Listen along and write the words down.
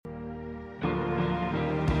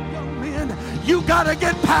You got to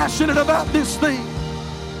get passionate about this thing.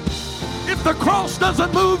 If the cross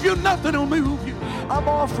doesn't move you, nothing will move you. I'm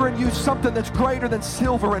offering you something that's greater than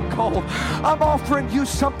silver and gold. I'm offering you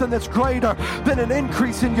something that's greater than an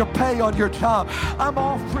increase in your pay on your job. I'm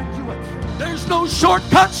offering you There's no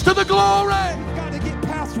shortcuts to the glory. We've got to get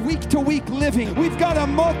past week-to-week living. We've got to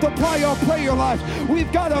multiply our prayer life.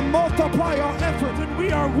 We've got to multiply our effort. And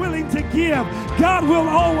we are willing to give. God will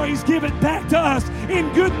always give it back to us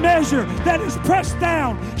in good measure that is pressed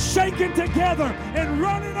down, shaken together, and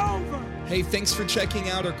running over. Hey, thanks for checking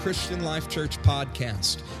out our Christian Life Church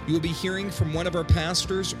podcast. You will be hearing from one of our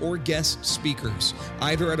pastors or guest speakers,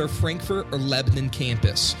 either at our Frankfurt or Lebanon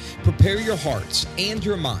campus. Prepare your hearts and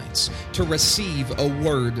your minds to receive a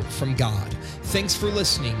word from God. Thanks for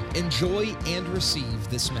listening. Enjoy and receive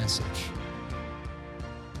this message.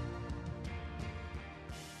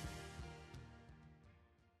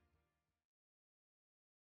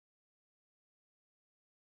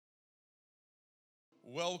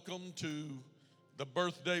 Welcome to the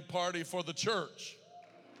birthday party for the church.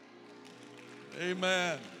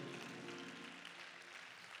 Amen.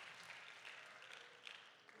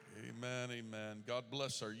 Amen, amen. God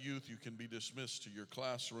bless our youth. You can be dismissed to your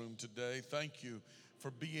classroom today. Thank you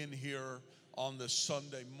for being here on this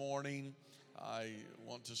Sunday morning. I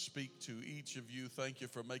want to speak to each of you. Thank you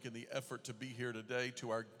for making the effort to be here today.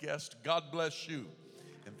 To our guest, God bless you.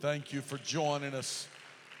 And thank you for joining us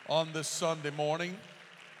on this Sunday morning.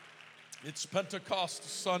 It's Pentecost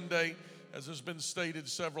Sunday, as has been stated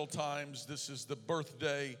several times. This is the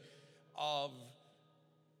birthday of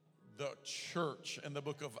the church in the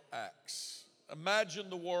book of Acts.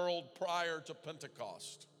 Imagine the world prior to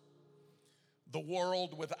Pentecost, the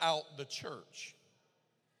world without the church.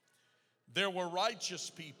 There were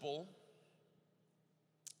righteous people,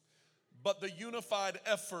 but the unified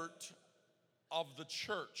effort of the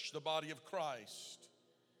church, the body of Christ,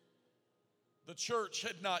 the church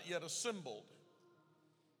had not yet assembled.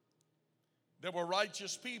 There were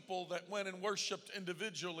righteous people that went and worshiped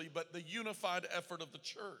individually, but the unified effort of the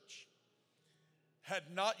church had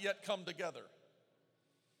not yet come together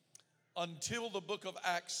until the book of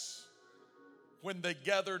Acts, when they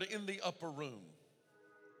gathered in the upper room.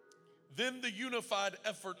 Then the unified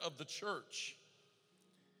effort of the church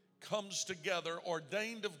comes together,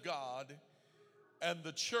 ordained of God, and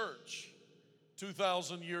the church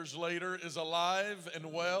 2,000 years later is alive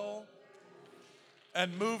and well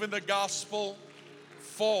and moving the gospel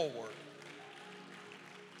forward.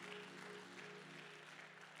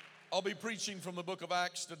 I'll be preaching from the book of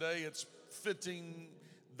Acts today. It's fitting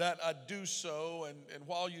that I do so. And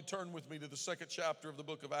while you turn with me to the second chapter of the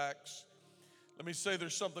book of Acts, let me say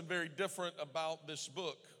there's something very different about this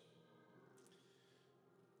book.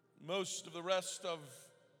 Most of the rest of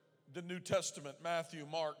the New Testament, Matthew,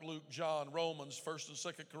 Mark, Luke, John, Romans, 1st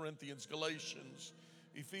and 2nd Corinthians, Galatians,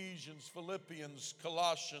 Ephesians, Philippians,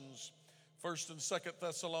 Colossians, 1st and 2nd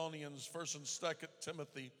Thessalonians, 1st and 2nd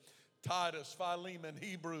Timothy, Titus, Philemon,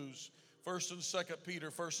 Hebrews, 1st and 2nd Peter,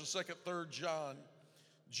 1st and 2nd, 3rd John,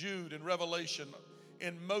 Jude, and Revelation.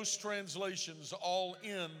 In most translations, all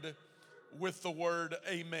end with the word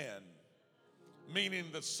amen, meaning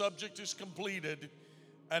the subject is completed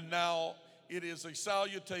and now it is a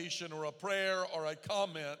salutation or a prayer or a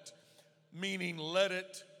comment, meaning let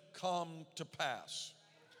it come to pass.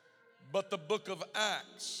 But the book of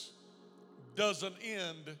Acts doesn't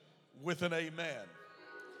end with an amen,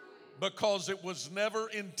 because it was never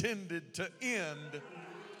intended to end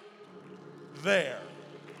there.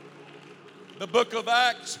 The book of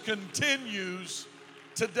Acts continues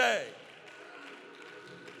today.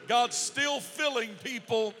 God's still filling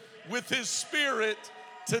people with His Spirit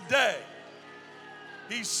today.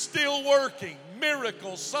 He's still working.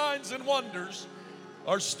 Miracles, signs, and wonders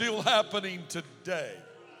are still happening today.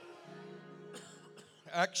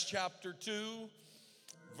 Acts chapter 2,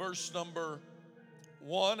 verse number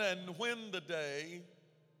 1. And when the day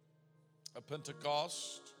of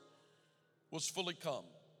Pentecost was fully come,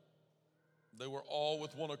 they were all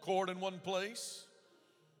with one accord in one place.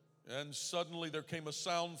 And suddenly there came a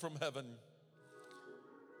sound from heaven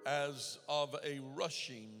as of a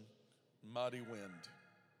rushing mighty wind.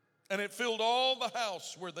 And it filled all the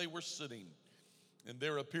house where they were sitting. And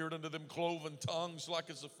there appeared unto them cloven tongues like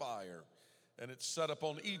as a fire. And it sat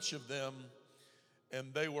upon each of them.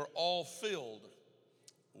 And they were all filled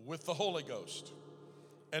with the Holy Ghost,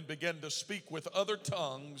 and began to speak with other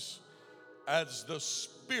tongues as the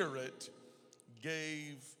Spirit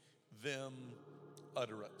gave them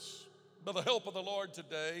utterance. By the help of the Lord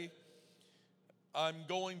today, I'm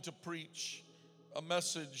going to preach a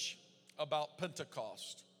message about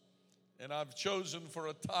Pentecost. And I've chosen for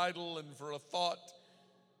a title and for a thought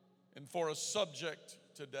and for a subject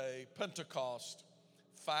today, Pentecost,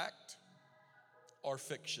 fact or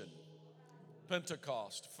fiction?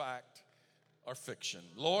 Pentecost, fact or fiction?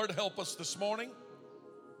 Lord, help us this morning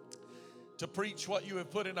to preach what you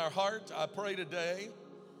have put in our heart. I pray today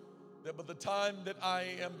that by the time that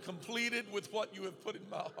I am completed with what you have put in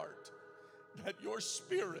my heart, that your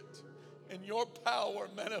spirit and your power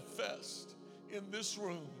manifest in this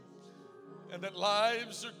room, and that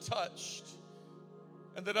lives are touched,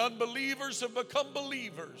 and that unbelievers have become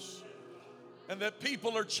believers, and that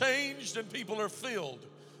people are changed and people are filled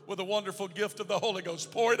with the wonderful gift of the Holy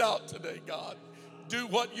Ghost. Pour it out today, God. Do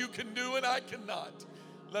what you can do and I cannot.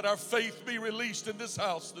 Let our faith be released in this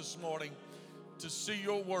house this morning to see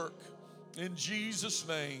your work. In Jesus'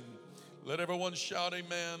 name, let everyone shout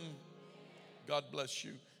amen. God bless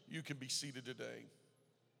you. You can be seated today.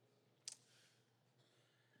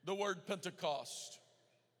 The word Pentecost,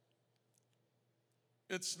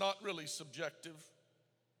 it's not really subjective.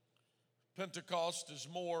 Pentecost is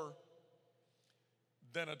more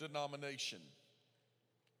than a denomination.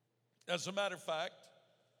 As a matter of fact,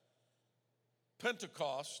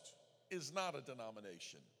 Pentecost is not a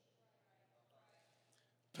denomination.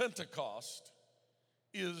 Pentecost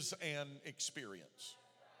is an experience.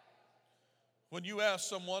 When you ask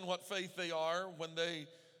someone what faith they are, when they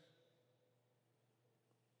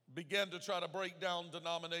begin to try to break down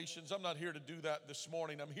denominations, I'm not here to do that this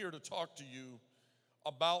morning. I'm here to talk to you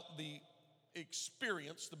about the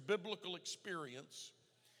experience, the biblical experience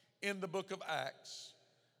in the book of Acts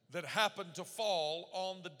that happened to fall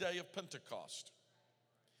on the day of Pentecost.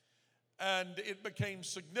 And it became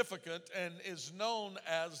significant and is known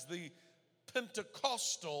as the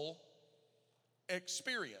Pentecostal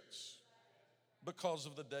experience because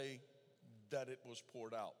of the day that it was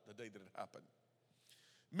poured out, the day that it happened.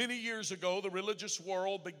 Many years ago, the religious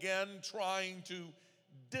world began trying to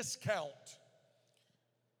discount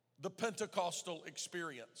the Pentecostal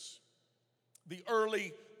experience. The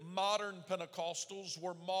early modern Pentecostals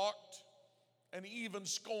were mocked and even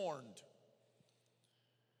scorned.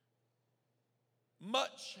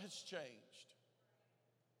 Much has changed.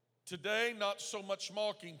 Today, not so much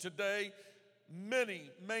mocking. Today, many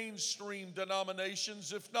mainstream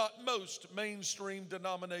denominations, if not most mainstream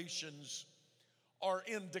denominations, are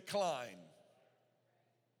in decline.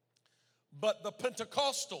 But the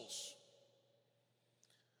Pentecostals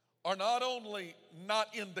are not only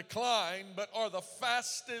not in decline, but are the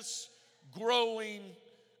fastest growing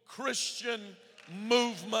Christian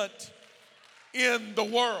movement in the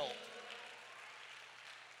world,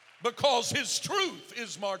 because his truth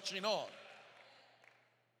is marching on.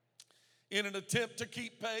 In an attempt to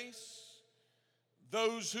keep pace,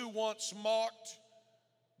 those who once mocked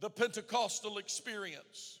the Pentecostal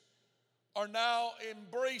experience are now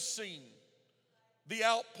embracing the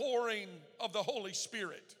outpouring of the Holy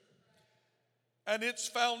Spirit and its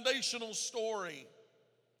foundational story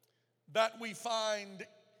that we find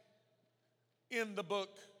in the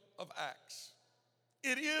book of Acts.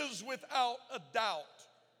 It is without a doubt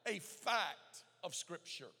a fact of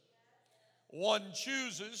Scripture. One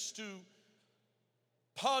chooses to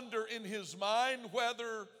ponder in his mind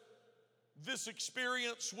whether this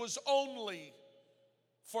experience was only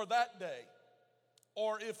for that day,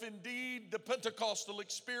 or if indeed the Pentecostal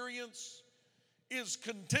experience is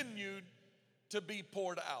continued to be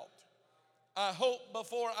poured out. I hope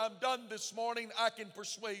before I'm done this morning, I can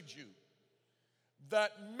persuade you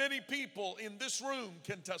that many people in this room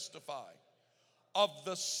can testify of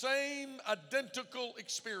the same identical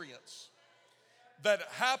experience that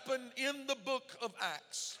happened in the book of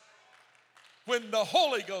Acts, when the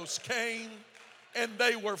Holy Ghost came and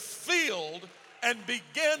they were filled and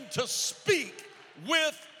began to speak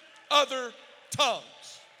with other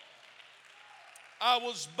tongues. I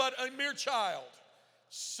was but a mere child,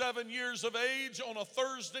 7 years of age, on a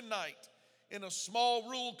Thursday night in a small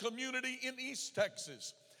rural community in East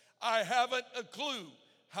Texas. I haven't a clue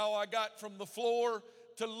how I got from the floor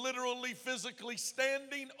to literally physically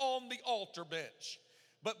standing on the altar bench.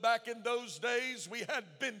 But back in those days, we had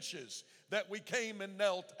benches that we came and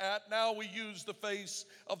knelt at. Now we use the face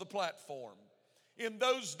of the platform. In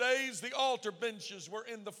those days, the altar benches were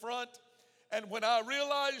in the front. And when I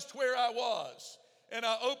realized where I was, and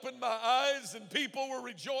I opened my eyes and people were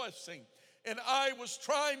rejoicing, and I was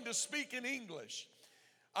trying to speak in English,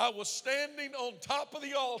 I was standing on top of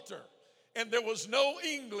the altar, and there was no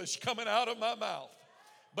English coming out of my mouth,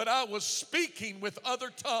 but I was speaking with other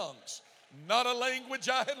tongues. Not a language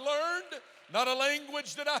I had learned, not a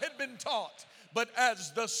language that I had been taught, but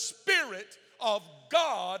as the Spirit of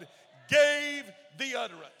God gave the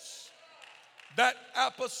utterance. That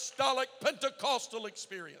apostolic Pentecostal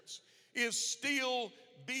experience is still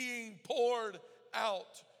being poured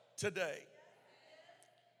out today.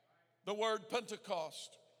 The word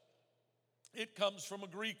Pentecost, it comes from a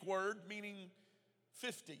Greek word meaning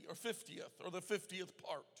 50 or 50th or the 50th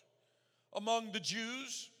part. Among the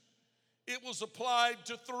Jews, it was applied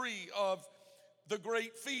to 3 of the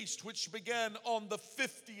great feast which began on the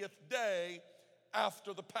 50th day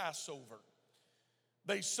after the Passover.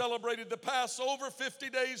 They celebrated the Passover 50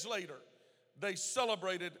 days later. They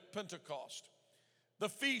celebrated Pentecost. The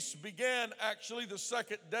feast began actually the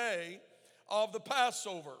second day of the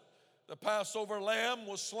Passover. The Passover lamb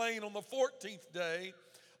was slain on the 14th day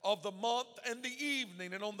of the month and the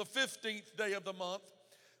evening. And on the 15th day of the month,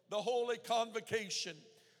 the Holy Convocation,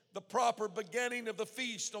 the proper beginning of the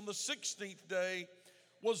feast on the 16th day,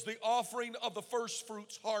 was the offering of the first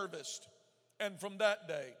fruits harvest. And from that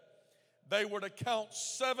day, they were to count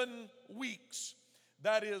 7 weeks,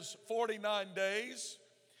 that is 49 days,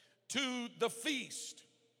 to the feast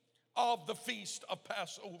of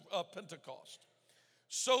Pentecost,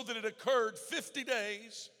 so that it occurred 50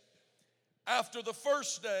 days after the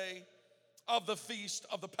first day of the feast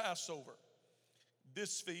of the Passover.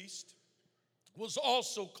 This feast was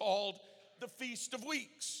also called the Feast of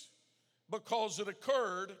Weeks because it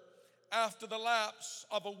occurred after the lapse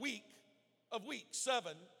of a week of weeks,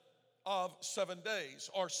 7 of 7 days,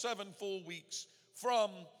 or 7 full weeks from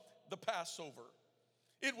the Passover.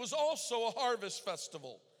 It was also a harvest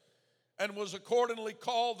festival and was accordingly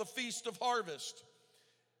called the Feast of Harvest,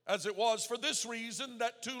 as it was for this reason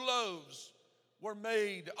that 2 loaves were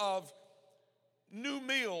made of new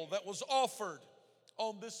meal that was offered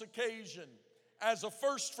on this occasion as a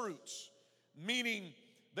first fruits, meaning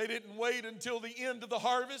they didn't wait until the end of the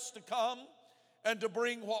harvest to come and to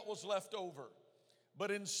bring what was left over. But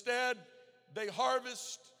instead, they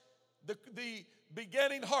harvest the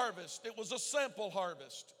beginning harvest. It was a sample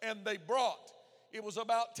harvest, and they brought, it was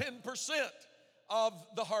about 10% of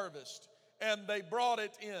the harvest, and they brought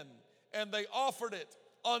it in, and they offered it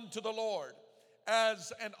unto the Lord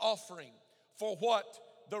as an offering for what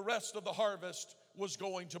the rest of the harvest was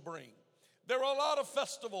going to bring. There were a lot of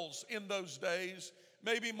festivals in those days,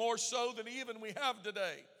 maybe more so than even we have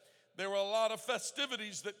today. There were a lot of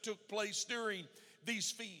festivities that took place during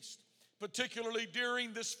these feasts, particularly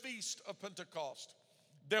during this feast of Pentecost.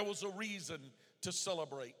 There was a reason to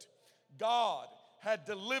celebrate. God had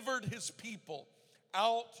delivered his people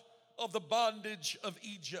out of the bondage of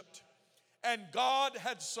Egypt, and God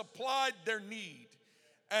had supplied their need,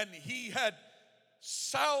 and he had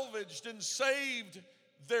salvaged and saved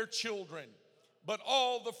their children. But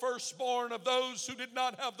all the firstborn of those who did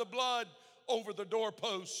not have the blood over the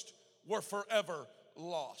doorpost were forever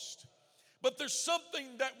lost. But there's something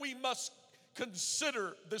that we must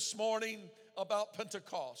consider this morning about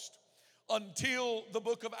Pentecost. Until the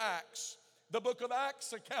book of Acts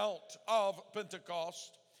account of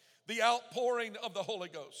Pentecost, the outpouring of the Holy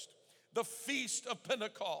Ghost, the feast of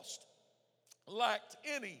Pentecost, lacked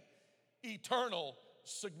any eternal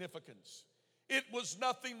significance. It was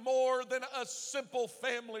nothing more than a simple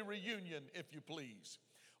family reunion, if you please.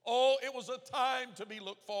 Oh, it was a time to be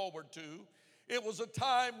looked forward to. It was a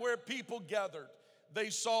time where people gathered. They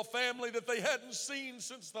saw family that they hadn't seen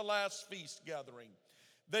since the last feast gathering.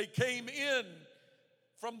 They came in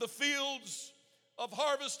from the fields of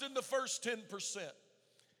harvest in the first 10%.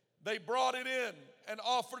 They brought it in and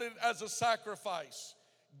offered it as a sacrifice,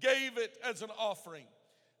 gave it as an offering.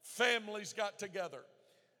 Families got together.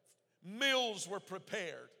 Meals were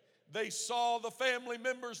prepared. They saw the family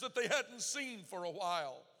members that they hadn't seen for a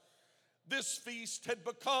while. This feast had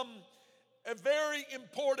become a very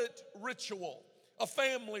important ritual, a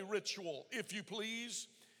family ritual, if you please.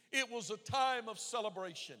 It was a time of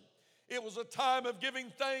celebration. It was a time of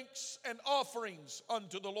giving thanks and offerings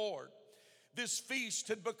unto the Lord. This feast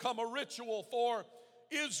had become a ritual for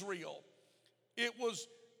Israel. It was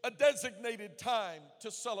a designated time to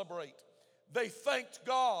celebrate. They thanked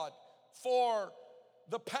God for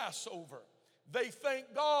the Passover. They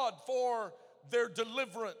thanked God for their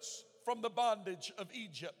deliverance from the bondage of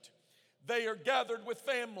Egypt. They are gathered with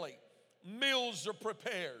family. Meals are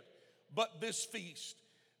prepared. But this feast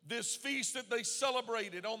that they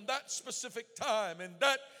celebrated on that specific time and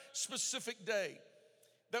that specific day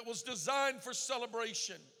that was designed for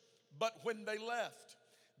celebration, but when they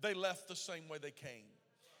left the same way they came.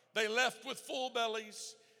 They left with full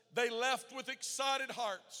bellies. They left with excited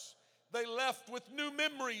hearts. They left with new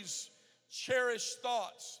memories, cherished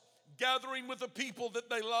thoughts, gathering with the people that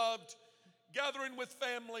they loved, gathering with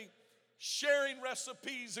family, sharing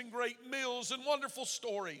recipes and great meals and wonderful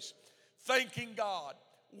stories, thanking God,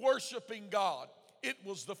 worshiping God. It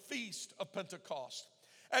was the feast of Pentecost.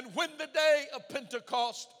 And when the day of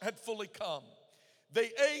Pentecost had fully come, they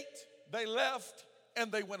ate, they left,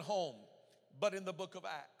 and they went home. But in the book of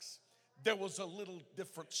Acts, there was a little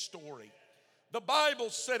different story. The Bible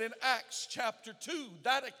said in Acts chapter 2,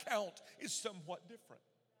 that account is somewhat different.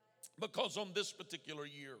 Because on this particular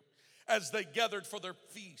year, as they gathered for their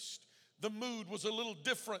feast, the mood was a little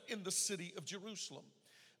different in the city of Jerusalem.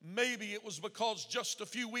 Maybe it was because just a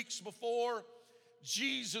few weeks before,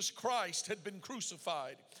 Jesus Christ had been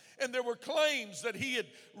crucified, and there were claims that he had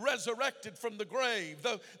resurrected from the grave.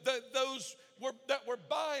 Those that were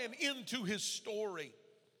buying into his story,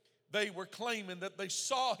 they were claiming that they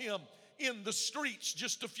saw him in the streets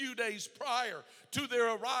just a few days prior to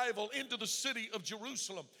their arrival into the city of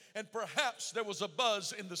Jerusalem. And perhaps there was a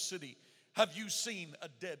buzz in the city. Have you seen a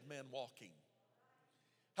dead man walking?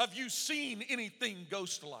 Have you seen anything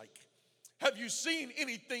ghost-like? Have you seen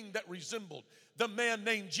anything that resembled the man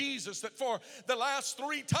named Jesus? That for the last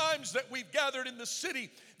 3 times that we've gathered in the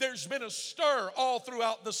city, there's been a stir all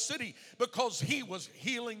throughout the city because he was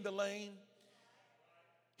healing the lame.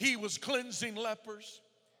 He was cleansing lepers.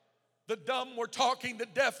 The dumb were talking, the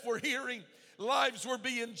deaf were hearing, lives were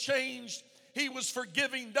being changed. He was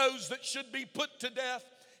forgiving those that should be put to death.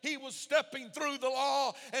 He was stepping through the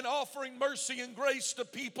law and offering mercy and grace to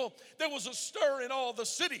people. There was a stir in all the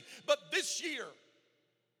city. But this year,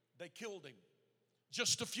 they killed him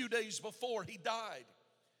just a few days before he died.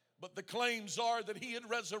 But the claims are that he had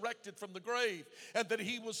resurrected from the grave and that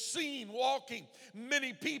he was seen walking.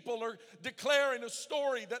 Many people are declaring a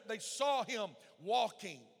story that they saw him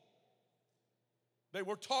walking. They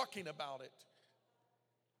were talking about it.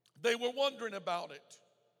 They were wondering about it.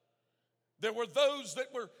 There were those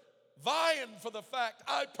that were vying for the fact,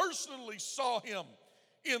 I personally saw him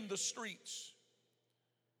in the streets.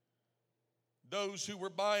 Those who were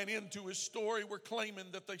buying into his story were claiming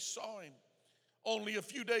that they saw him only a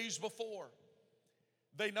few days before.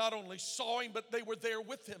 They not only saw him, but they were there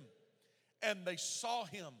with him. And they saw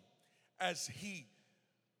him as he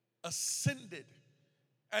ascended.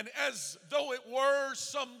 And as though it were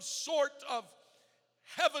some sort of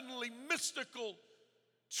heavenly mystical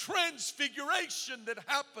transfiguration that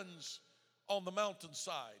happens on the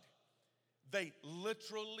mountainside, they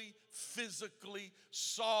literally, physically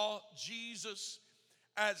saw Jesus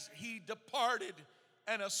as he departed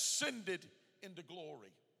and ascended into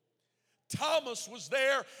glory. Thomas was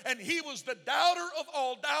there, and he was the doubter of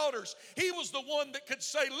all doubters. He was the one that could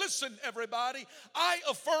say, listen, everybody, I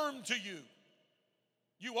affirm to you.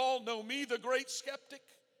 You all know me, the great skeptic,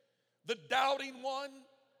 the doubting one,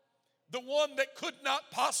 the one that could not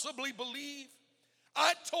possibly believe.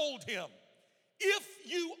 I told him, if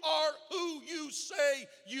you are who you say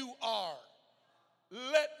you are,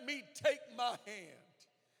 let me take my hand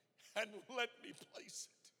and let me place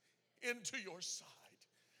it into your side.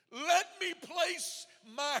 Let me place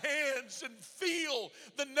my hands and feel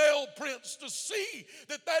the nail prints to see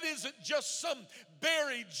that that isn't just some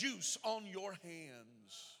berry juice on your hands.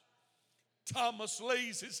 Thomas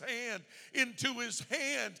lays his hand into his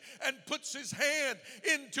hand and puts his hand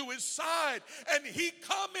into his side, and he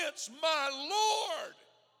comments, my Lord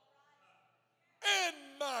and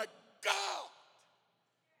my God,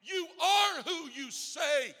 you are who you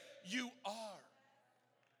say you are.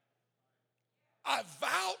 I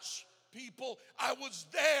vouch, people, I was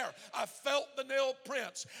there. I felt the nail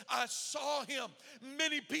prints. I saw him.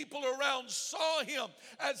 Many people around saw him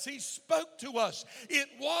as he spoke to us. It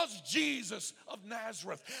was Jesus of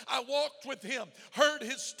Nazareth. I walked with him, heard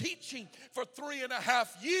his teaching for 3.5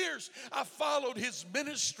 years. I followed his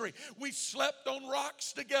ministry. We slept on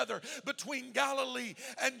rocks together between Galilee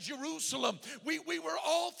and Jerusalem. We were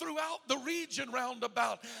all throughout the region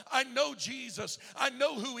roundabout. I know Jesus. I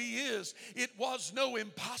know who he is. It was no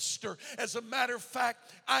imposter. As a matter of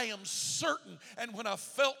fact, I am certain. And when I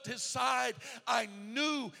felt his side, I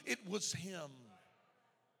knew it was him.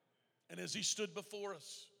 And as he stood before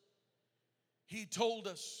us, he told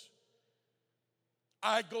us,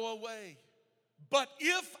 I go away. But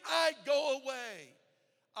if I go away,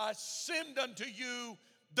 I send unto you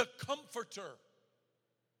the Comforter,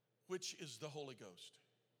 which is the Holy Ghost.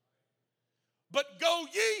 But go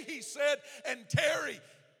ye, he said, and tarry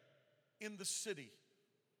in the city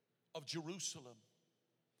of Jerusalem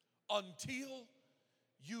until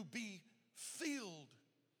you be filled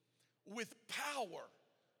with power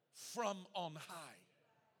from on high.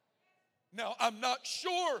 Now, I'm not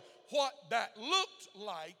sure what that looked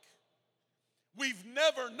like.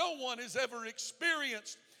 No one has ever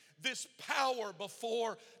experienced this power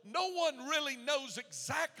before. No one really knows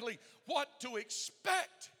exactly what to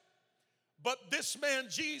expect. But this man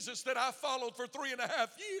Jesus that I followed for 3.5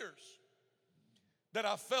 years, that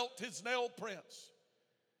I felt his nail prints,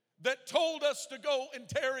 that told us to go and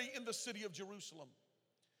tarry in the city of Jerusalem,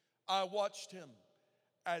 I watched him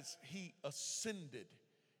as he ascended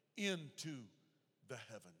into the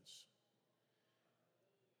heavens.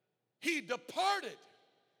 He departed.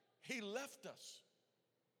 He left us.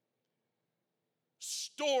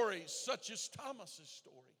 Stories such as Thomas's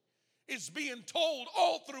story is being told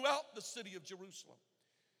all throughout the city of Jerusalem.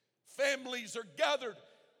 Families are gathered.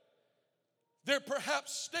 They're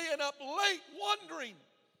perhaps staying up late wondering,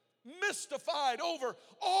 mystified over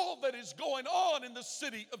all that is going on in the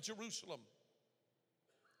city of Jerusalem.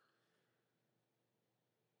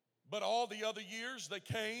 But all the other years they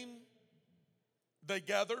came, they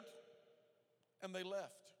gathered, and they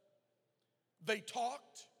left. They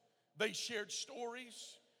talked, they shared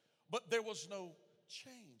stories, but there was no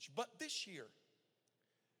change. But this year,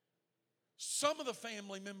 some of the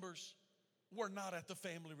family members were not at the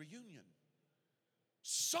family reunion.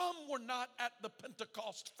 Some were not at the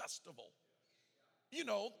Pentecost festival. You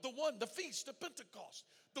know, the Feast of Pentecost.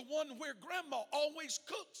 The one where grandma always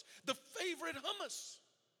cooks the favorite hummus.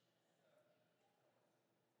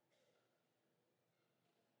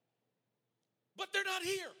 But they're not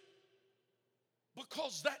here.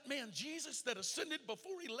 Because that man Jesus that ascended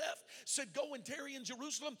before he left said, go and tarry in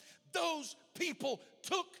Jerusalem. Those people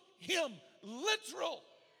took him literal.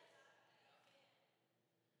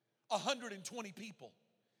 120 people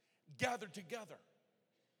gathered together.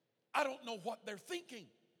 I don't know what they're thinking.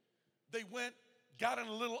 They went, got in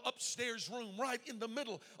a little upstairs room right in the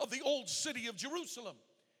middle of the old city of Jerusalem.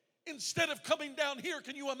 Instead of coming down here,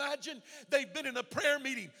 can you imagine? They've been in a prayer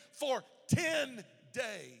meeting for 10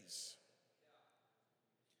 days.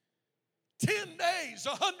 10 days,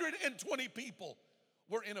 120 people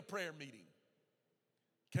were in a prayer meeting.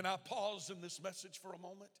 Can I pause in this message for a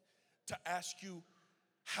moment to ask you,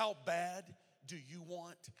 how bad do you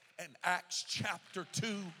want an Acts chapter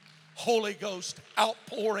 2 Holy Ghost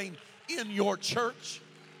outpouring in your church?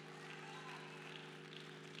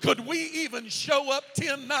 Could we even show up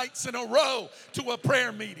 10 nights in a row to a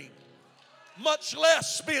prayer meeting? Much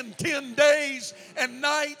less spend 10 days and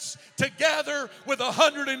nights together with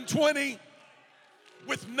 120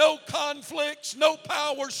 with no conflicts, no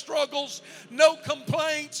power struggles, no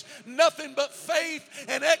complaints, nothing but faith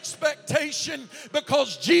and expectation,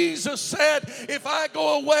 because Jesus said, if I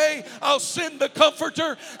go away, I'll send the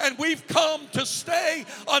Comforter, and we've come to stay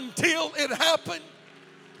until it happened.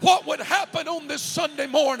 What would happen on this Sunday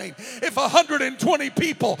morning if 120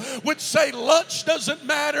 people would say lunch doesn't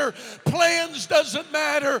matter, plans doesn't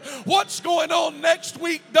matter, what's going on next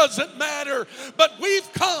week doesn't matter, but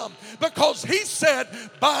we've come because he said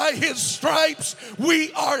by his stripes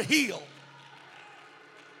we are healed?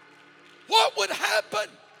 What would happen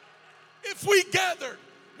if we gathered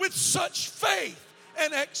with such faith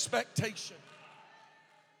and expectation?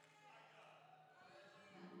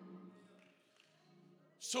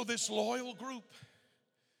 So this loyal group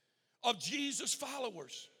of Jesus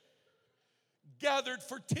followers gathered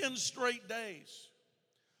for 10 straight days.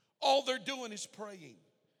 All they're doing is praying.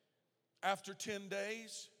 After 10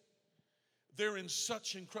 days, they're in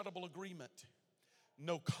such incredible agreement.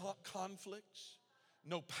 No conflicts,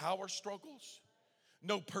 no power struggles,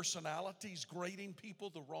 no personalities grading people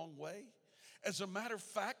the wrong way. As a matter of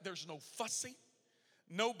fact, there's no fussing.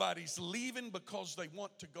 Nobody's leaving because they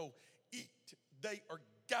want to go eat. They are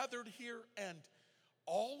gathered here, and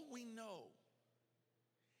all we know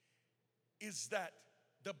is that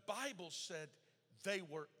the Bible said they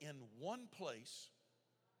were in one place,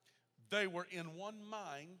 they were in one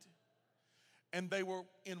mind, and they were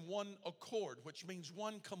in one accord, which means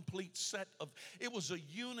one complete set of, it was a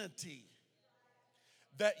unity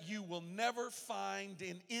that you will never find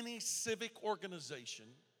in any civic organization.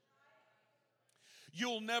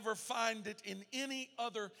 You'll never find it in any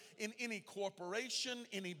corporation,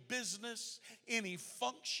 any business, any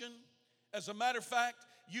function. As a matter of fact,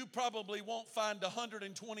 you probably won't find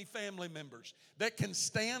 120 family members that can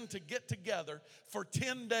stand to get together for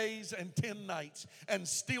 10 days and 10 nights and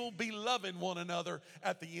still be loving one another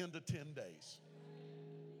at the end of 10 days.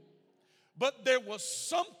 But there was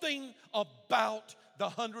something about the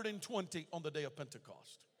 120 on the day of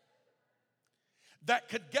Pentecost that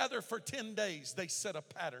could gather for 10 days. They set a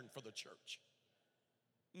pattern for the church.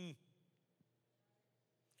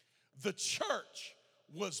 The church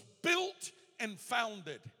was built and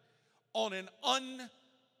founded on an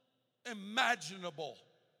unimaginable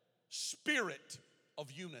spirit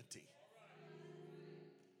of unity.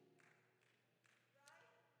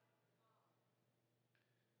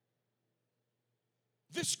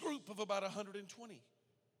 This group of about 120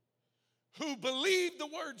 who believed the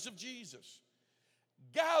words of Jesus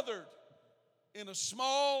gathered in a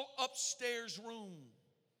small upstairs room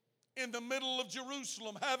in the middle of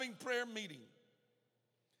Jerusalem having prayer meeting.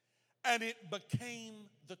 And it became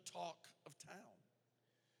the talk of town.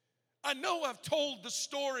 I know I've told the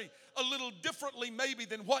story a little differently maybe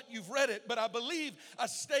than what you've read it, but I believe I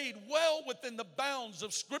stayed well within the bounds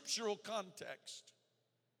of scriptural context.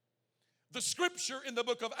 The scripture in the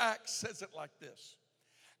book of Acts says it like this: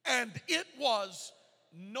 and it was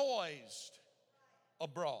noised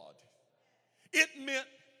abroad. It meant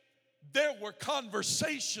there were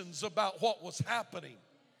conversations about what was happening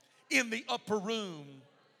in the upper room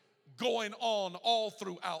going on all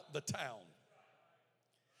throughout the town.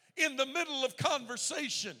 In the middle of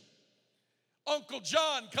conversation, Uncle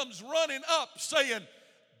John comes running up saying,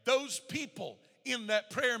 those people in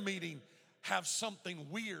that prayer meeting have something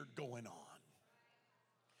weird going on.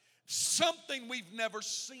 Something we've never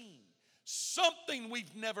seen. Something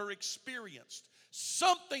we've never experienced.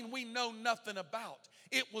 Something we know nothing about.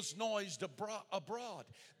 It was noised abroad.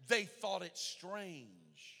 They thought it strange.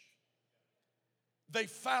 They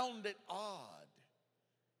found it odd.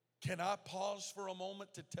 Can I pause for a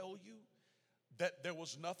moment to tell you that there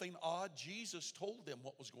was nothing odd? Jesus told them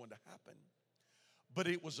what was going to happen. But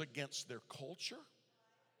it was against their culture.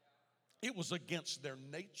 It was against their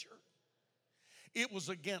nature. It was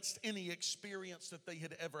against any experience that they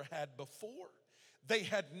had ever had before. They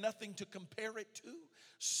had nothing to compare it to.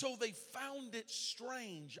 So they found it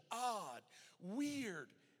strange, odd, weird.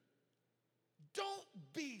 Don't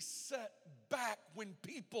be set back when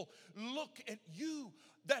people look at you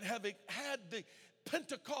that have had the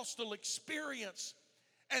Pentecostal experience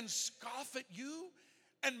and scoff at you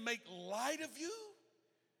and make light of you.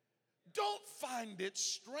 Don't find it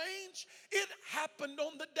strange. It happened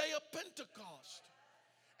on the day of Pentecost.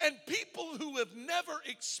 And people who have never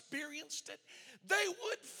experienced it, they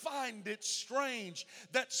would find it strange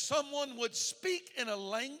that someone would speak in a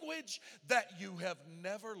language that you have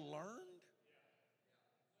never learned.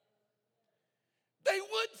 They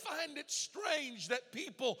would find it strange that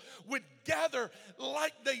people would gather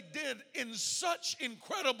like they did in such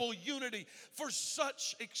incredible unity for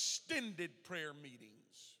such extended prayer meetings.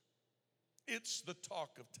 It's the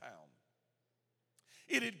talk of town.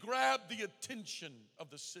 It had grabbed the attention of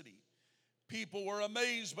the city. People were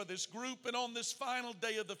amazed by this group, and on this final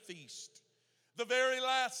day of the feast, the very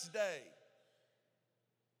last day,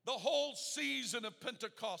 the whole season of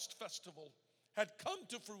Pentecost festival had come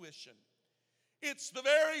to fruition. It's the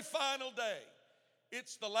very final day.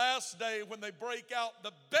 It's the last day when they break out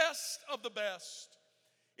the best of the best.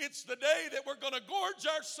 It's the day that we're going to gorge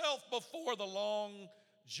ourselves before the long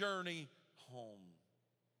journey home.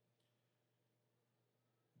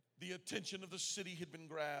 The attention of the city had been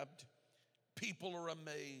grabbed. People are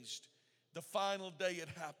amazed. The final day had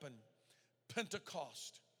happened.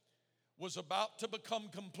 Pentecost was about to become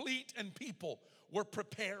complete, and people were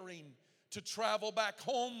preparing to travel back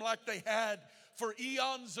home like they had for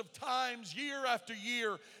eons of times, year after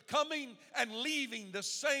year, coming and leaving the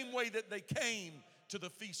same way that they came to the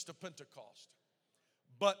Feast of Pentecost.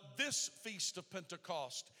 But this Feast of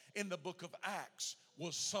Pentecost in the book of Acts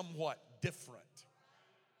was somewhat different.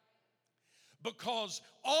 Because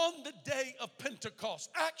on the day of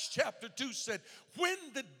Pentecost, Acts chapter 2 said, when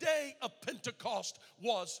the day of Pentecost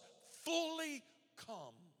was fully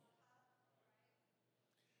come.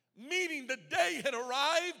 Meaning the day had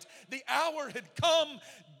arrived, the hour had come,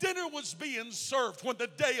 dinner was being served when the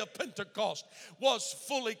day of Pentecost was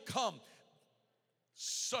fully come.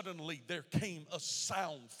 Suddenly there came a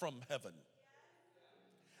sound from heaven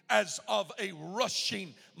as of a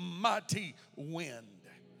rushing mighty wind.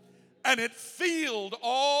 And it filled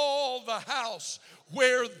all the house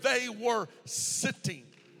where they were sitting.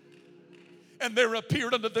 And there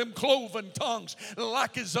appeared unto them cloven tongues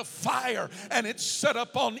like as of fire, and it set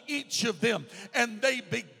upon each of them. And they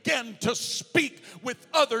began to speak with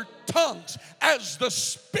other tongues as the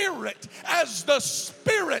Spirit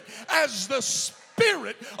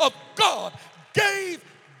of God gave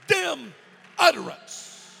them utterance.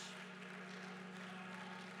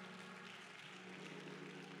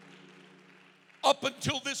 Up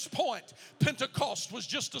until this point, Pentecost was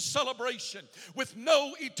just a celebration with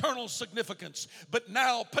no eternal significance. But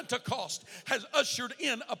now Pentecost has ushered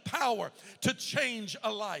in a power to change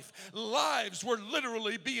a life. Lives were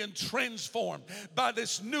literally being transformed by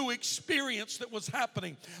this new experience that was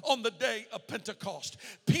happening on the day of Pentecost.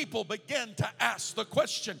 People began to ask the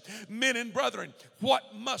question, men and brethren,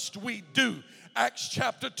 what must we do? Acts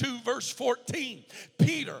chapter 2, verse 14.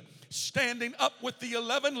 Peter, standing up with the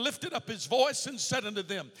 11, lifted up his voice and said unto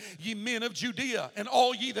them, Ye men of Judea, and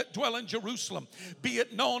all ye that dwell in Jerusalem, be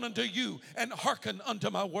it known unto you, and hearken unto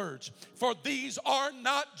my words. For these are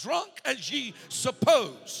not drunk as ye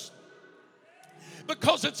suppose,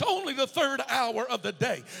 because it's only the third hour of the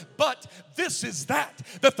day. But this is that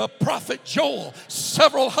the prophet Joel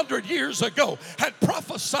several hundred years ago had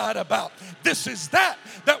prophesied about. This is that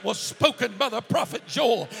was spoken by the prophet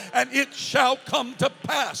Joel. And it shall come to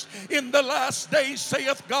pass in the last days,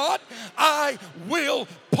 saith God, I will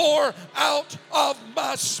pour out of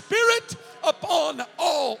my spirit upon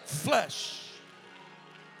all flesh.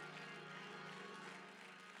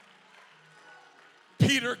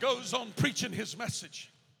 Peter goes on preaching his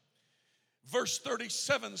message. Verse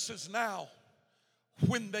 37 says, Now,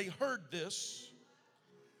 when they heard this,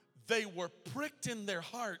 they were pricked in their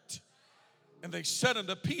heart, and they said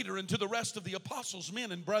unto Peter and to the rest of the apostles,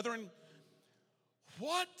 Men and brethren,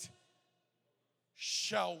 what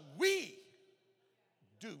shall we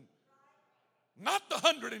do? Not the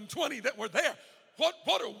 120 that were there. What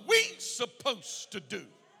are we supposed to do?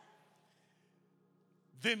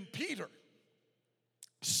 Then Peter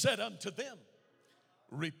said unto them,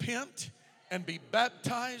 Repent and be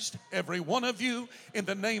baptized, every one of you, in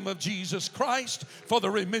the name of Jesus Christ, for the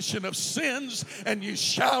remission of sins, and you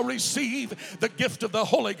shall receive the gift of the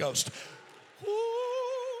Holy Ghost. Ooh.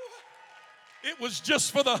 It was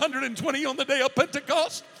just for the 120 on the day of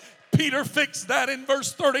Pentecost. Peter fixed that in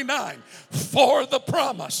verse 39. For the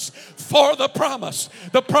promise.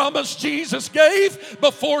 The promise Jesus gave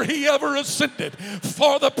before he ever ascended.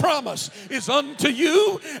 For the promise is unto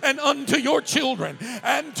you and unto your children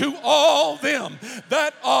and to all them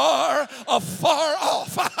that are afar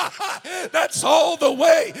off. That's all the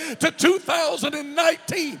way to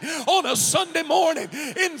 2019 on a Sunday morning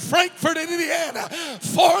in Frankfort, Indiana.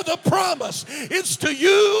 For the promise is to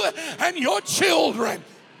you and your children,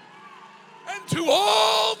 and to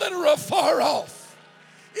all that are afar off,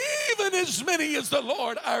 even as many as the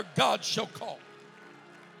Lord our God shall call.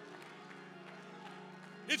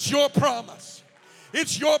 It's your promise.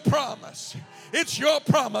 It's your promise. It's your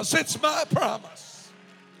promise. It's my promise.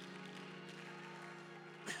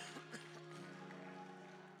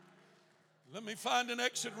 Let me find an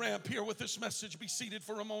exit ramp here with this message. Be seated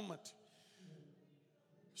for a moment.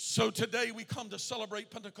 So today we come to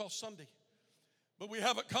celebrate Pentecost Sunday. But we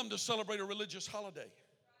haven't come to celebrate a religious holiday.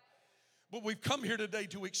 But we've come here today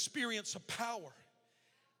to experience a power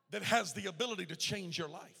that has the ability to change your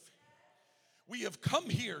life. We have come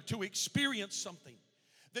here to experience something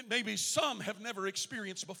that maybe some have never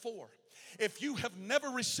experienced before. If you have never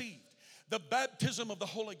received the baptism of the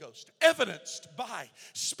Holy Ghost, evidenced by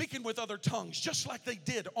speaking with other tongues, just like they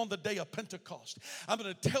did on the day of Pentecost, I'm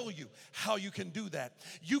going to tell you how you can do that.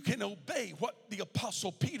 You can obey what the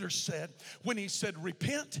Apostle Peter said when he said,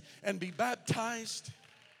 Repent and be baptized.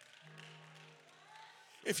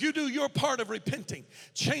 If you do your part of repenting,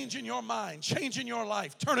 changing your mind, changing your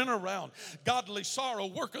life, turning around, godly sorrow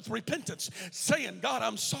worketh repentance, saying, God,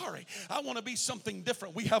 I'm sorry. I want to be something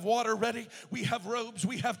different. We have water ready. We have robes.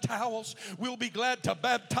 We have towels. We'll be glad to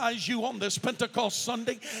baptize you on this Pentecost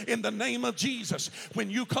Sunday in the name of Jesus.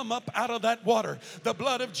 When you come up out of that water, the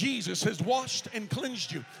blood of Jesus has washed and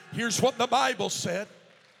cleansed you. Here's what the Bible said.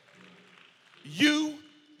 You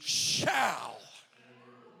shall.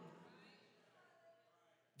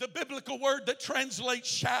 The biblical word that translates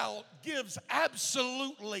shall gives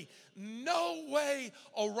absolutely no way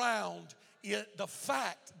around it, the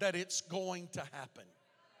fact that it's going to happen.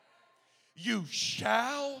 You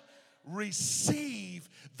shall receive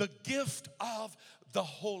the gift of the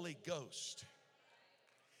Holy Ghost.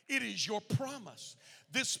 It is your promise.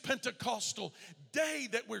 This Pentecostal day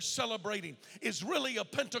that we're celebrating is really a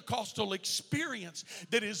Pentecostal experience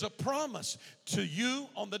that is a promise to you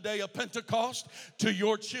on the day of Pentecost, to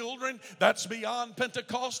your children that's beyond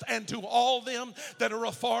Pentecost, and to all them that are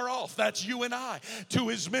afar off. That's you and I. To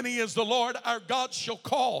as many as the Lord our God shall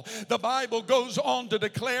call. The Bible goes on to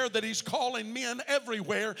declare that He's calling men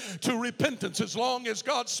everywhere to repentance. As long as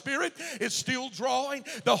God's Spirit is still drawing,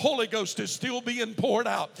 the Holy Ghost is still being poured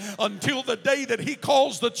out. Until the day that He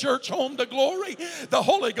calls the church home to glory, the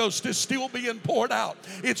Holy Ghost is still being poured out.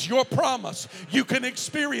 It's your promise. You can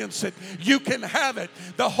experience it. You can have it.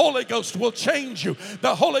 The Holy Ghost will change you.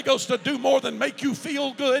 The Holy Ghost will do more than make you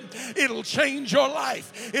feel good. It'll change your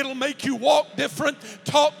life. It'll make you walk different,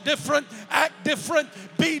 talk different, act different,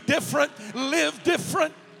 be different, live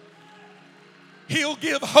different. He'll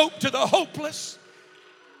give hope to the hopeless.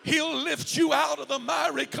 He'll lift you out of the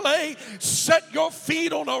miry clay, set your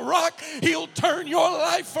feet on a rock. He'll turn your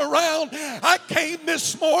life around. I came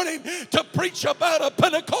this morning to preach about a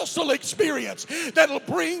Pentecostal experience that'll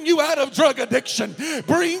bring you out of drug addiction,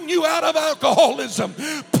 bring you out of alcoholism,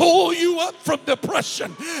 pull you up from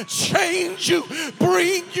depression, change you,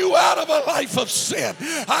 bring you out of a life of sin.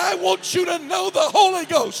 I want you to know the Holy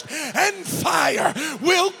Ghost and fire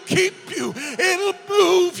will keep you. It'll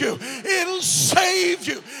move you. It'll save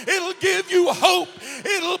you. It'll give you hope.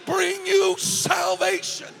 It'll bring you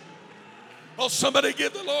salvation. Oh, somebody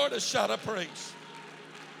give the Lord a shout of praise.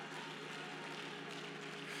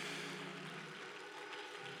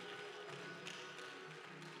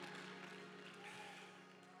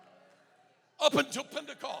 Up until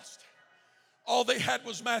Pentecost, all they had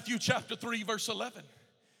was Matthew chapter 3, verse 11.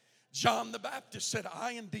 John the Baptist said,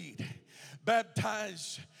 I indeed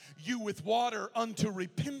baptize you with water unto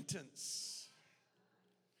repentance.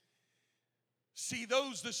 See,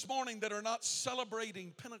 those this morning that are not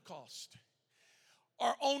celebrating Pentecost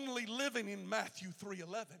are only living in Matthew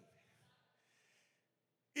 3:11.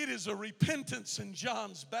 It is a repentance in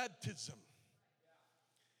John's baptism.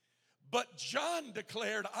 But John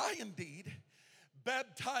declared, I indeed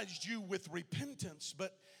baptized you with repentance,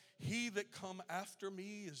 but he that come after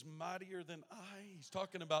me is mightier than I. He's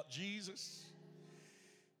talking about Jesus,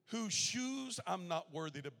 whose shoes I'm not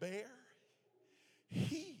worthy to bear.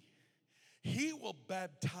 He will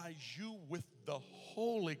baptize you with the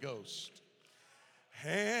Holy Ghost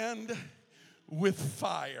and with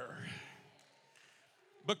fire.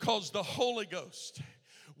 Because the Holy Ghost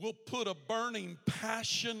will put a burning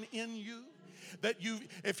passion in you. That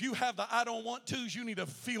if you have the I don't want to's, you need to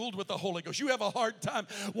filled with the Holy Ghost. You have a hard time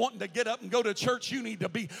wanting to get up and go to church, you need to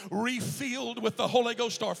be refilled with the Holy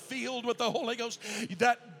Ghost or filled with the Holy Ghost.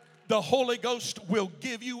 That the Holy Ghost will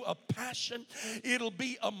give you a passion. It'll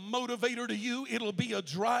be a motivator to you. It'll be a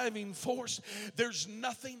driving force. There's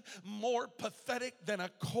nothing more pathetic than a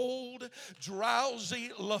cold,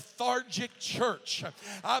 drowsy, lethargic church.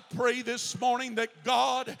 I pray this morning that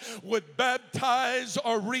God would baptize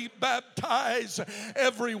or rebaptize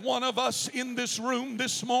every one of us in this room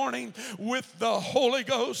this morning with the Holy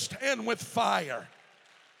Ghost and with fire.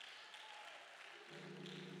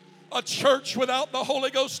 A church without the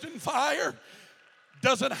Holy Ghost and fire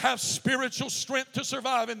doesn't have spiritual strength to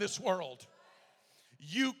survive in this world.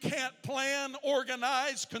 You can't plan,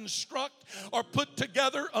 organize, construct, or put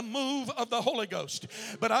together a move of the Holy Ghost.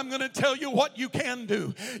 But I'm going to tell you what you can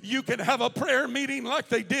do. You can have a prayer meeting like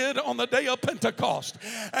they did on the day of Pentecost.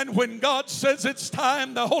 And when God says it's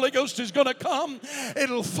time, the Holy Ghost is going to come.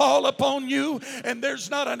 It'll fall upon you. And there's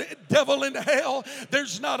not a devil in hell.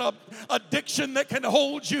 There's not a addiction that can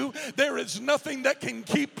hold you. There is nothing that can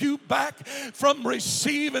keep you back from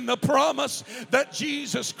receiving the promise that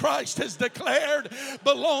Jesus Christ has declared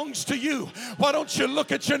belongs to you. Why don't you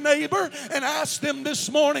look at your neighbor and ask them this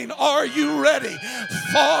morning, are you ready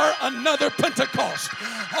for another Pentecost?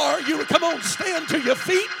 Are you, come on, stand to your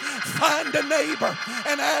feet, find a neighbor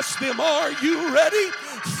and ask them, are you ready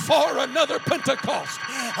for another Pentecost?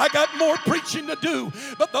 I got more preaching to do,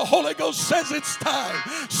 but the Holy Ghost says it's time.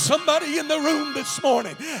 Somebody in the room this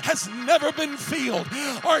morning has never been filled,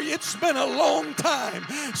 or it's been a long time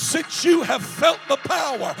since you have felt the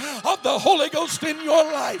power of the Holy Ghost in your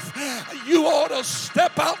life. You ought to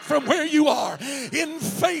step out from where you are in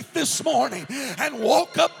faith this morning and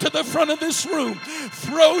walk up to the front of this room,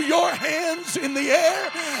 throw your hands in the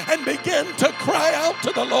air and begin to cry out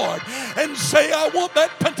to the Lord and say, I want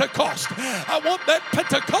that Pentecost. I want that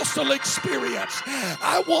Pentecostal experience.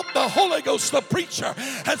 I want the Holy Ghost the preacher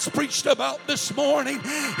has preached about this morning.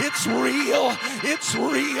 It's real. It's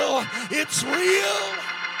real. It's real.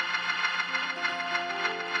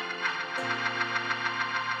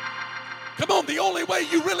 Come on, the only way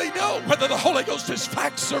you really know whether the Holy Ghost is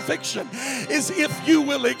facts or fiction is if you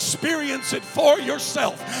will experience it for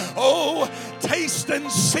yourself. Oh, taste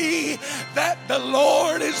and see that the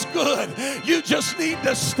Lord is good. You just need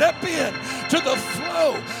to step in to the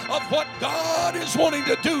flow of what God is wanting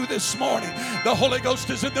to do this morning. The Holy Ghost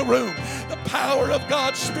is in the room. The power of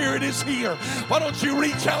God's Spirit is here. Why don't you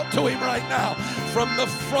reach out to Him right now from the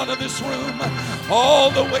front of this room all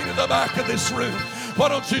the way to the back of this room. Why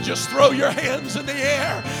don't you just throw your hands in the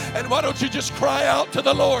air and why don't you just cry out to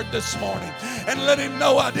the Lord this morning and let Him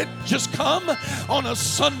know I didn't just come on a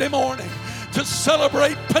Sunday morning to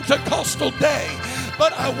celebrate Pentecostal Day,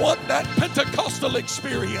 but I want that Pentecostal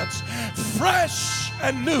experience fresh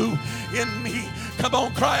and new in me. Come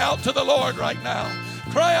on, cry out to the Lord right now.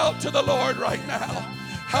 Cry out to the Lord right now.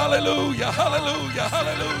 Hallelujah, hallelujah,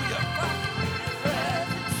 hallelujah.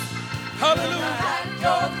 Hallelujah. And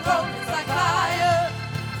your throne is like fire.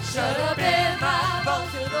 Shut up in my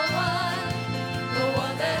bones to the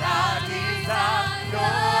one that I desire.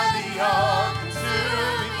 You're the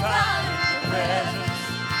all-consuming fire in your presence.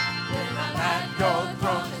 When I'm at your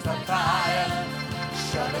throne is like fire.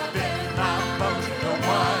 Shut up in my bones to the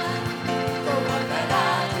one that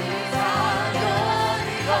I desire. You're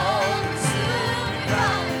the all-consuming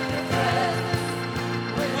fire in your presence.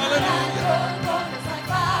 When I'm at your throne is like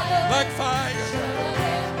fire. Like fire.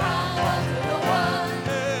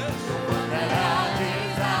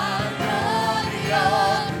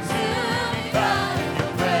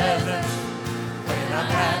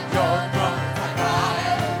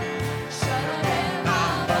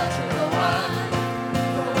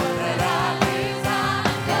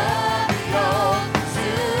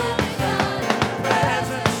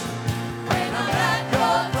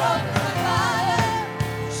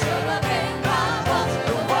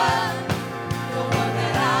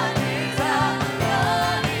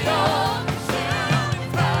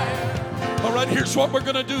 Here's what we're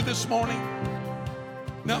going to do this morning.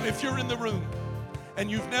 Now, if you're in the room and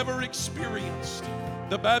you've never experienced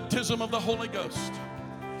the baptism of the Holy Ghost,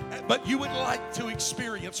 but you would like to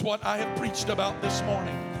experience what I have preached about this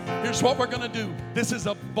morning, here's what we're going to do. This is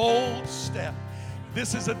a bold step.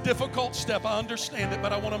 This is a difficult step. I understand it,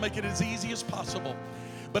 but I want to make it as easy as possible.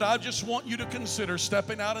 But I just want you to consider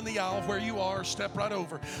stepping out in the aisle where you are, step right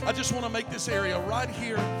over. I just want to make this area right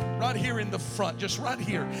here in the front, just right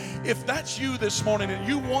here. If that's you this morning and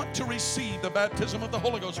you want to receive the baptism of the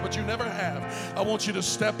Holy Ghost, but you never have, I want you to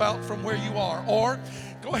step out from where you are. Or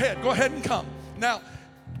go ahead and come. Now,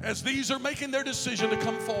 as these are making their decision to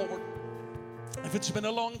come forward, if it's been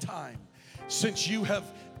a long time since you have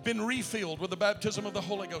been refilled with the baptism of the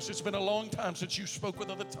Holy Ghost. It's been a long time since you spoke with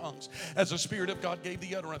other tongues as the Spirit of God gave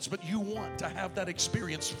the utterance, but you want to have that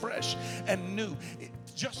experience fresh and new,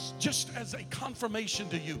 just as a confirmation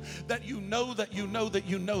to you that you know that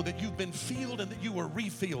you've been filled and that you were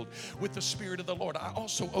refilled with the Spirit of the Lord. I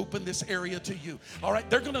also open this area to you. All right,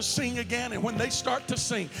 they're going to sing again, and when they start to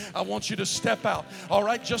sing, I want you to step out. All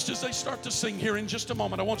right, just as they start to sing here in just a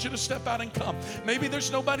moment, I want you to step out and come. Maybe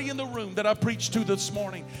there's nobody in the room that I preached to this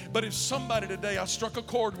morning. But if somebody today, I struck a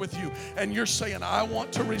chord with you and you're saying, I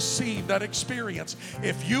want to receive that experience.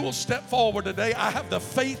 If you will step forward today, I have the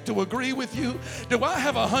faith to agree with you. Do I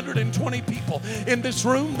have 120 people in this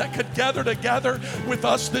room that could gather together with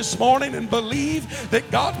us this morning and believe that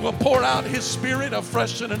God will pour out His Spirit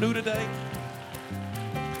afresh and anew today?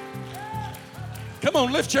 Come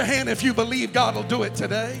on, lift your hand if you believe God will do it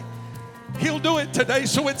today. He'll do it today,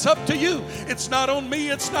 so it's up to you. It's not on me,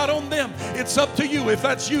 it's not on them. It's up to you. If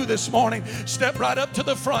that's you this morning, step right up to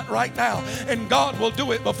the front right now, and God will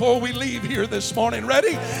do it before we leave here this morning.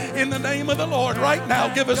 Ready? In the name of the Lord, right now,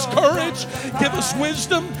 give us courage, give us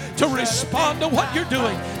wisdom to respond to what you're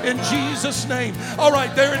doing in Jesus' name. All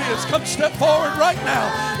right, there it is. Come step forward right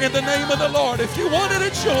now in the name of the Lord. If you want it,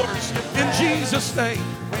 it's yours in Jesus' name.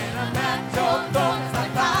 When I'm at your throne, it's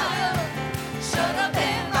like fire. Shut up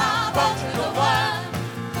in my bones to the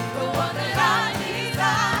one that I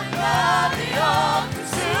desire. The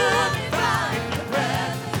all-consuming fire in your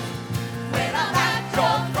presence. When I'm at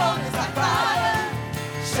your throne, it's like fire.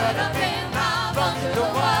 Shut up in my bones to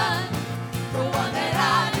the one that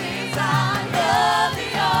I desire. The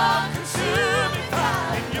all-consuming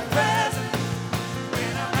fire in your presence.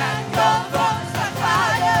 When I'm at your throne, it's like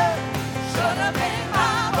fire. Shut up in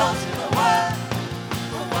my bones to the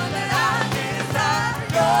one that I desire.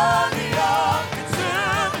 You're the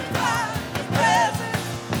all-consuming fire in your presence.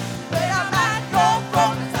 When I'm at your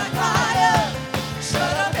throne, it's like fire.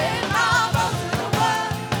 Shut up in my bones to the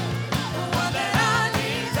one that I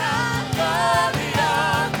desire. You're the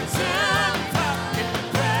all-consuming fire in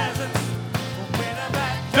your presence. When I'm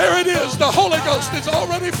at There it is. The Holy Ghost is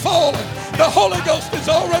already fallen. The Holy Ghost is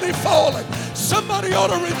already fallen. Somebody ought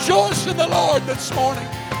to rejoice in the Lord this morning.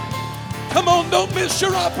 Come on, don't miss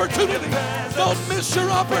your opportunity. Don't miss your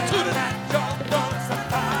opportunity.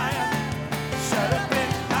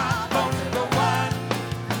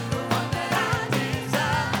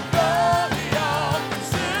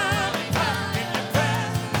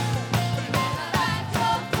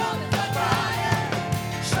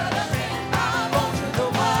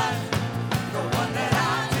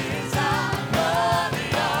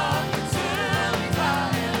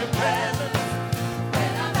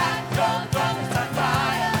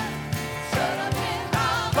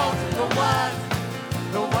 the one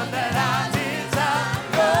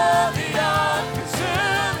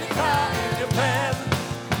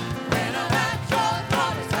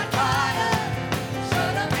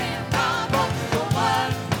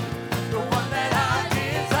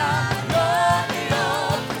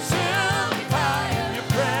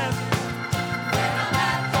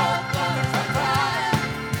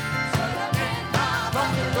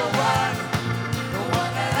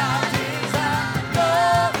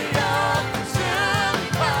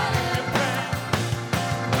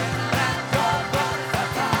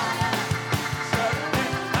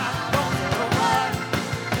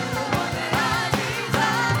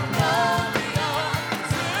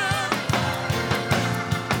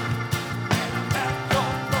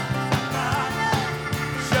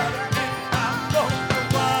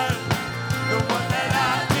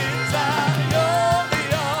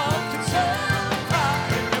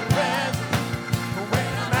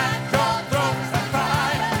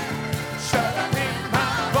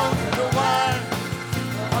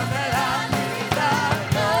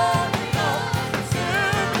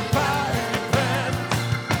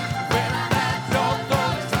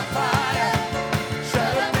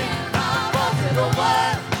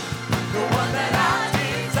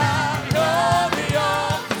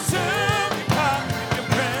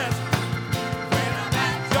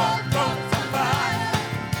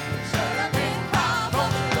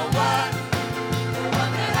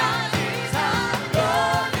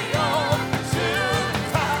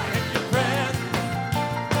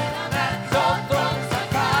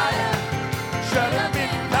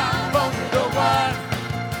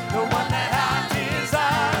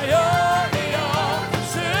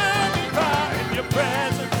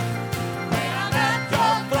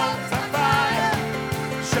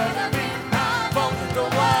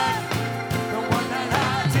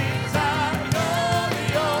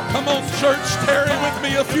Church, tarry with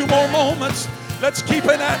me a few more moments. Let's keep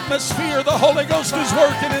an atmosphere. The Holy Ghost is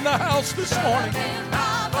working in the house this morning.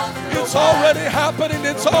 It's already happening.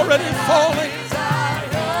 It's already falling.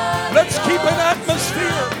 Let's keep an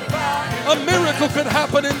atmosphere. A miracle could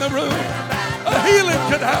happen in the room. A healing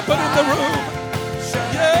could happen in the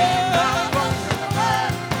room. Yeah.